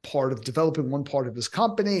developing one part of his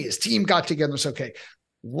company, his team got together and said, okay,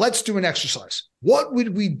 let's do an exercise. What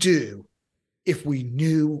would we do if we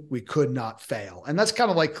knew we could not fail? And that's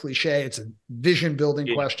kind of like cliche. It's a vision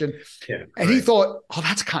building question. Yeah, and he thought, oh,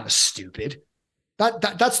 that's kind of stupid.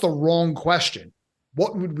 That's the wrong question.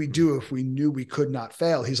 What would we do if we knew we could not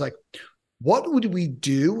fail? He's like, what would we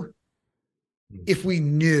do if we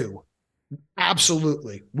knew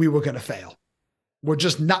absolutely we were going to fail? We're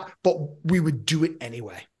just not, but we would do it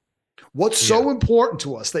anyway. What's so important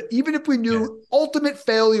to us that even if we knew ultimate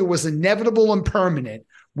failure was inevitable and permanent,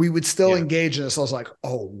 we would still engage in this. I was like,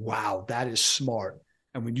 oh, wow, that is smart.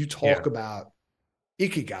 And when you talk about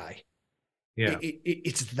Ikigai,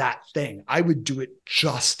 it's that thing. I would do it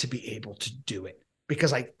just to be able to do it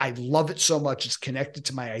because I love it so much. It's connected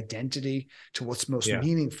to my identity, to what's most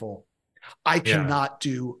meaningful. I cannot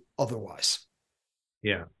do otherwise.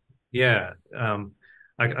 Yeah. Yeah.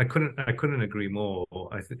 I couldn't agree more.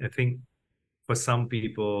 I think for some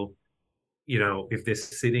people, if they're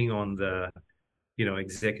sitting on the,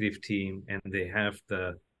 executive team and they have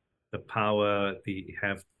the power, they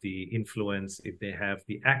have the influence, if they have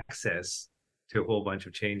the access to a whole bunch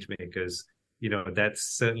of change makers, that's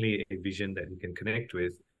certainly a vision that we can connect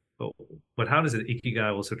with. But how does the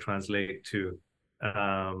Ikigai also translate to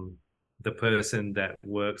the person that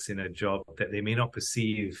works in a job that they may not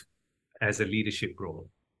perceive as a leadership role?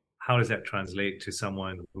 How does that translate to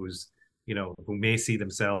someone who's, who may see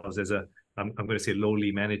themselves as I'm going to say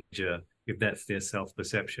lowly manager, if that's their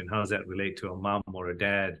self-perception? How does that relate to a mom or a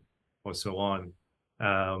dad or so on?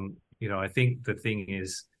 I think the thing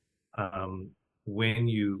is, when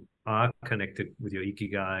you are connected with your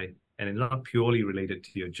Ikigai and it's not purely related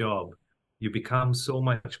to your job, you become so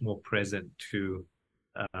much more present to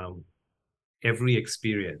every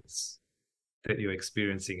experience that you're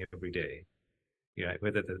experiencing every day.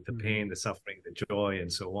 Whether the pain, the suffering, the joy,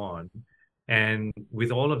 and so on. And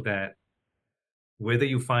with all of that, whether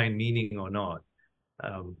you find meaning or not,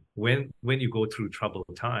 when you go through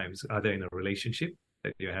troubled times, either in a relationship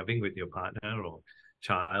that you're having with your partner or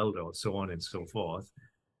child or so on and so forth,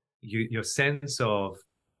 your sense of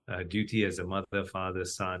duty as a mother, father,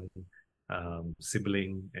 son,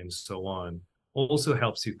 sibling, and so on also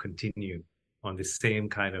helps you continue on the same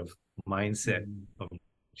kind of mindset of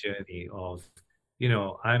journey of,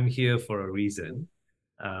 I'm here for a reason.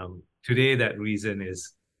 Today, that reason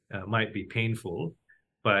is might be painful,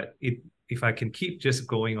 but if I can keep just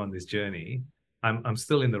going on this journey, I'm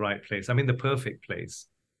still in the right place. I'm in the perfect place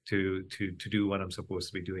to do what I'm supposed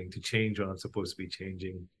to be doing, to change what I'm supposed to be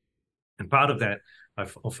changing. And part of that,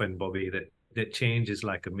 I've often, Bobby, that change is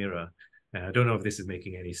like a mirror. And I don't know if this is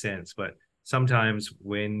making any sense, but sometimes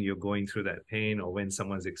when you're going through that pain or when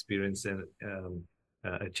someone's experiencing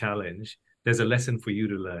a challenge, there's a lesson for you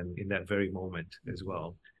to learn in that very moment as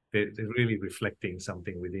well. They're really reflecting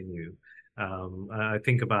something within you. I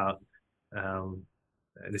think about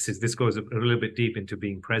this goes a little bit deep into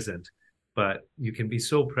being present, but you can be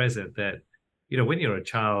so present that when you're a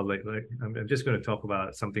child, like I'm just going to talk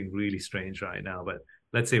about something really strange right now, but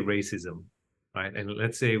let's say racism, right? And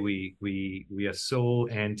let's say we are so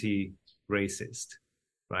anti-racist,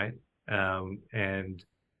 right? And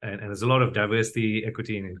there's a lot of diversity,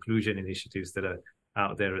 equity, and inclusion initiatives that are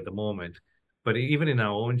out there at the moment. But even in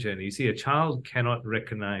our own journey, you see a child cannot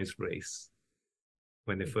recognize race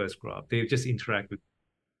when they first grow up. They just interact with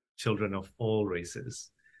children of all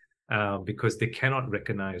races because they cannot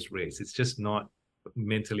recognize race. It's just not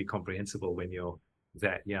mentally comprehensible when you're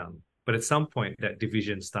that young. But at some point, that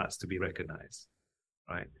division starts to be recognized,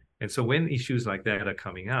 right? And so when issues like that are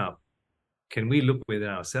coming up, can we look within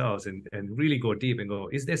ourselves and really go deep and go,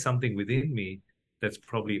 is there something within me that's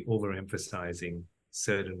probably overemphasizing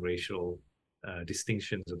certain racial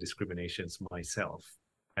distinctions or discriminations myself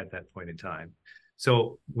at that point in time?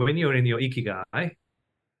 So when you're in your Ikigai,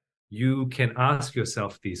 you can ask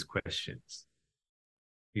yourself these questions.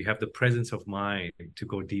 You have the presence of mind to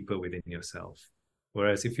go deeper within yourself.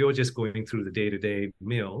 Whereas if you're just going through the day-to-day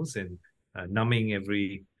meals and numbing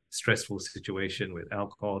every stressful situation with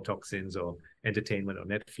alcohol, toxins, or entertainment, or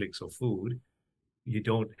Netflix, or food, you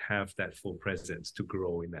don't have that full presence to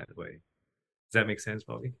grow in that way. Does that make sense,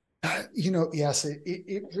 Bobby? Yes,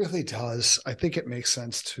 it really does. I think it makes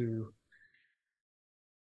sense to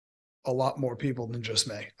a lot more people than just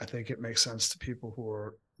me. I think it makes sense to people who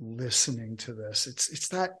are listening to this. It's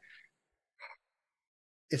that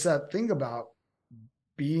thing about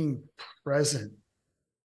being present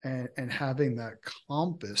and having that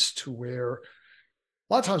compass to where a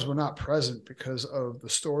lot of times we're not present because of the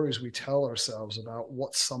stories we tell ourselves about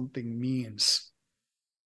what something means.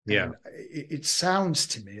 Yeah. And it sounds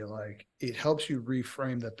to me like it helps you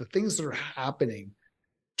reframe that the things that are happening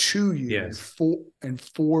to you and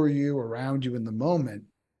for you, around you in the moment,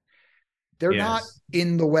 they're not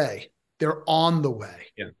in the way. They're on the way.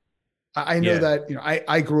 Yeah. I know that,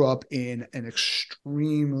 I grew up in an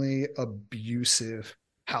extremely abusive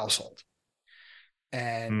household.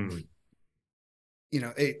 And,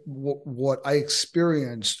 what I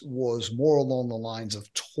experienced was more along the lines of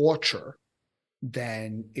torture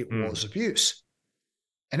than it was abuse.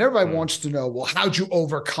 And everybody wants to know, well, how'd you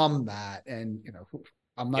overcome that? And,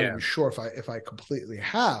 I'm not even sure if I completely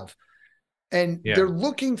have. And they're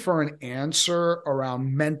looking for an answer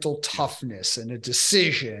around mental toughness and a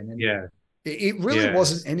decision. And it really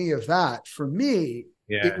wasn't any of that. For me,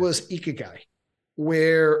 it was Ikigai,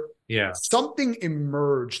 where something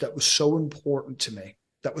emerged that was so important to me,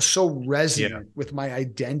 that was so resonant with my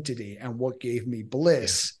identity and what gave me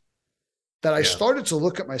bliss, that I started to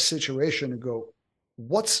look at my situation and go,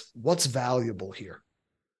 what's valuable here?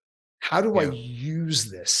 How do I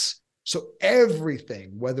use this? So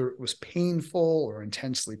everything, whether it was painful or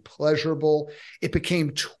intensely pleasurable, it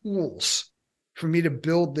became tools for me to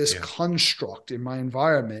build this construct in my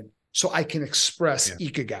environment so I can express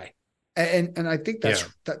Ikigai. And I think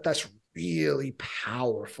that's really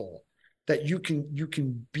powerful, that you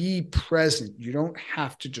can be present. You don't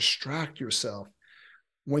have to distract yourself.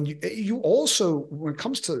 When you also, when it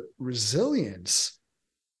comes to resilience,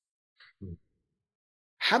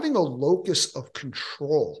 having a locus of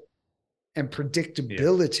control and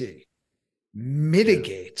predictability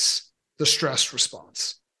mitigates the stress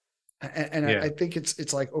response. And I think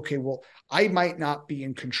it's like, okay, well, I might not be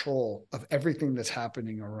in control of everything that's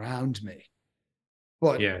happening around me,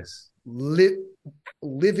 but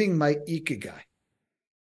living my Ikigai,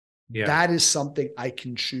 that is something I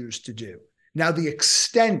can choose to do. Now, the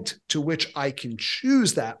extent to which I can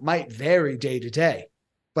choose that might vary day to day,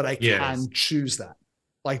 but I can choose that.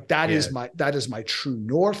 Like that is my true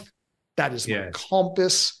north. That is my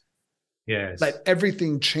compass. Let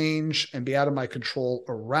everything change and be out of my control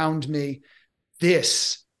around me.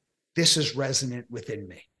 This is resonant within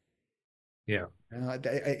me.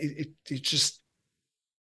 It just,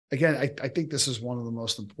 again, I think this is one of the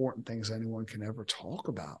most important things anyone can ever talk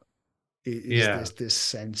about. Is this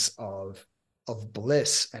sense of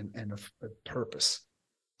bliss and of purpose.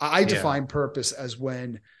 I define purpose as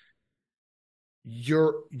when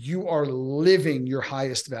you are living your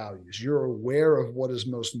highest values. You're aware of what is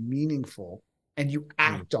most meaningful and you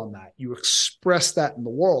act on that. You express that in the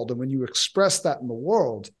world. And when you express that in the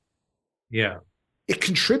world, it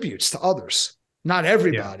contributes to others. Not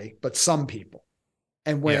everybody, but some people.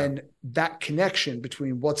 And when that connection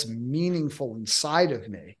between what's meaningful inside of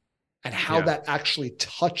me and how that actually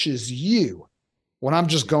touches you, when I'm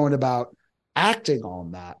just going about acting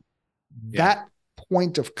on that, that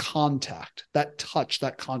point of contact, that touch,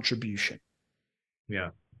 that contribution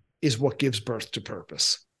is what gives birth to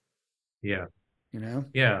purpose. No,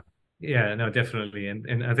 definitely.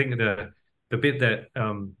 And I think the bit that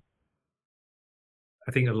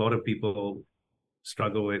I think a lot of people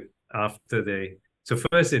struggle with after so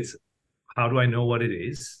first it's, how do I know what it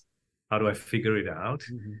is? How do I figure it out?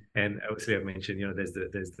 And obviously I mentioned, there's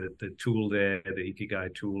the tool there, the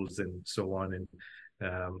Ikigai tools and so on, and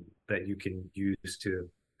that you can use to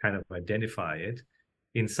kind of identify it.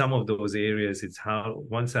 In some of those areas, it's how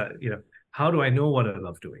do I know what I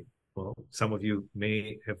love doing? Well, some of you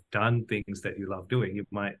may have done things that you love doing. You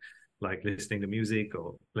might like listening to music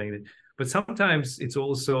or playing it, but sometimes it's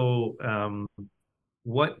also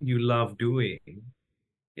what you love doing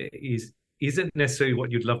isn't necessarily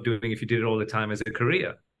what you'd love doing if you did it all the time as a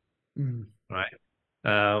career, right?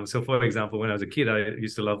 So, for example, when I was a kid, I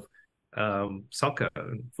used to love soccer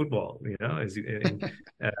and football, as you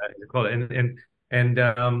call it,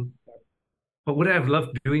 but would I have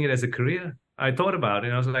loved doing it as a career? I thought about it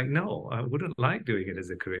and I was like, no, I wouldn't like doing it as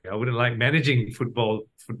a career. I wouldn't like managing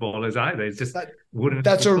footballers either. It's just wouldn't.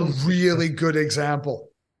 That's a really good example.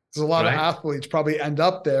 There's a lot of athletes probably end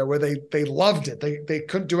up there where they loved it. They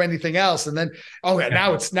couldn't do anything else. And then,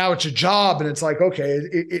 now it's a job. And it's like, okay,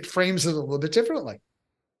 it frames it a little bit differently.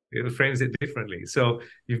 It frames it differently. So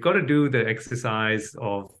you've got to do the exercise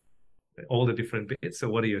of all the different bits. So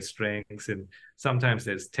what are your strengths? And sometimes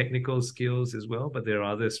there's technical skills as well, but there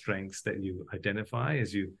are other strengths that you identify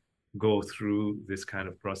as you go through this kind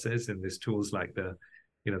of process. And there's tools like the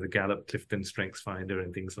Gallup Clifton Strengths Finder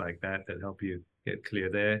and things like that help you get clear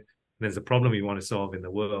there. There's a problem you want to solve in the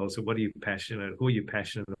world. So who are you passionate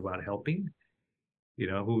about helping?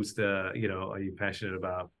 Are you passionate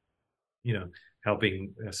about,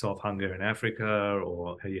 helping solve hunger in Africa,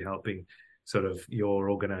 or are you helping sort of your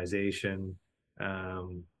organization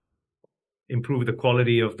improve the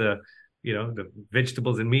quality of the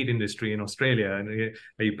vegetables and meat industry in Australia? And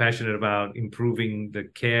are you passionate about improving the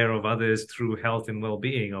care of others through health and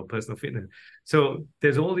well-being or personal fitness? So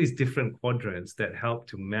there's all these different quadrants that help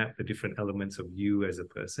to map the different elements of you as a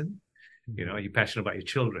person. Are you passionate about your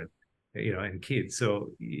children, and kids?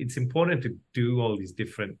 So it's important to do all these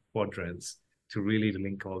different quadrants to really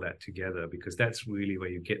link all that together, because that's really where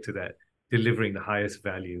you get to that delivering the highest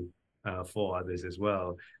value for others as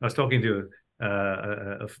well. I was talking to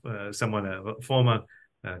a former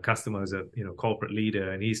customer who's a corporate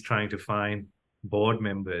leader, and he's trying to find board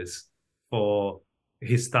members for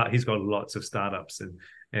his he's got lots of startups, and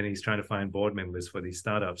he's trying to find board members for these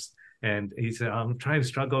startups. And he said, I'm trying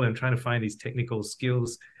to find these technical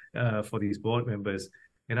skills for these board members.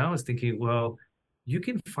 And I was thinking, well, you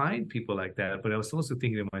can find people like that, but I was also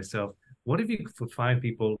thinking to myself, what if you could find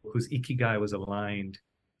people whose Ikigai was aligned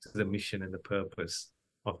to the mission and the purpose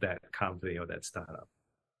of that company or that startup?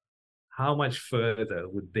 How much further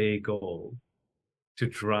would they go to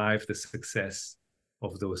drive the success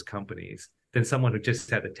of those companies than someone who just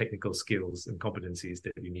had the technical skills and competencies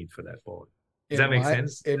that you need for that board? Does that make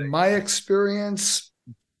sense? In my experience,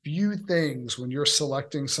 few things when you're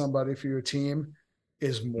selecting somebody for your team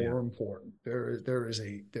is more important. There is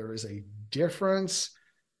a difference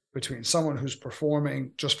between someone who's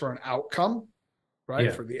performing just for an outcome, right?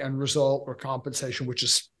 Yeah. For the end result or compensation, which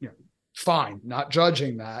is fine, not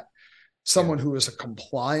judging that. Someone who is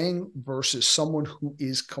complying versus someone who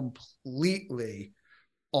is completely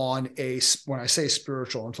on when I say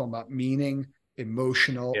spiritual, I'm talking about meaning,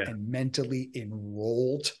 emotional, and mentally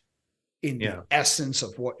enrolled in the essence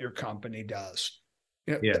of what your company does.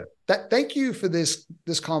 Thank you for this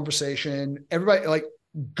conversation. Everybody,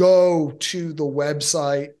 go to the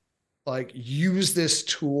website, use this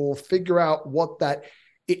tool, figure out what that,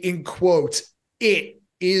 in quotes, it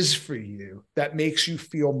is for you that makes you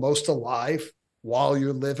feel most alive while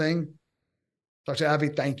you're living. Dr. Avi,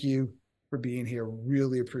 thank you for being here.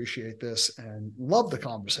 Really appreciate this and love the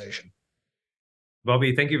conversation.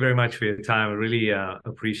 Bobby, thank you very much for your time. I really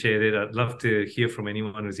appreciate it. I'd love to hear from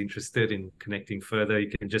anyone who's interested in connecting further.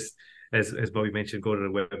 You can just, as Bobby mentioned, go to the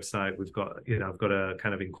website. We've got, I've got a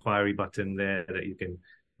kind of inquiry button there that you can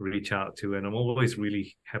reach out to. And I'm always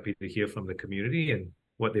really happy to hear from the community and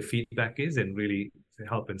what their feedback is, and really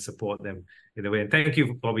help and support them in a way. And thank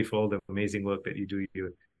you, Bobby, for all the amazing work that you do.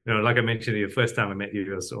 Like I mentioned, the first time I met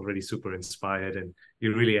you, I was already super inspired, and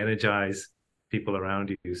you really energize people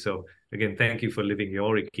around you. So again, thank you for living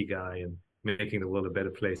your Ikigai and making the world a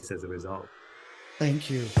better place as a result. Thank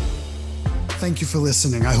you. Thank you for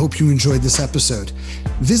listening. I hope you enjoyed this episode.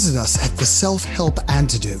 Visit us at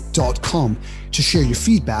theselfhelpantidote.com to share your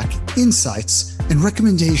feedback, insights, and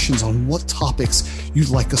recommendations on what topics you'd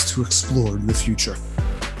like us to explore in the future.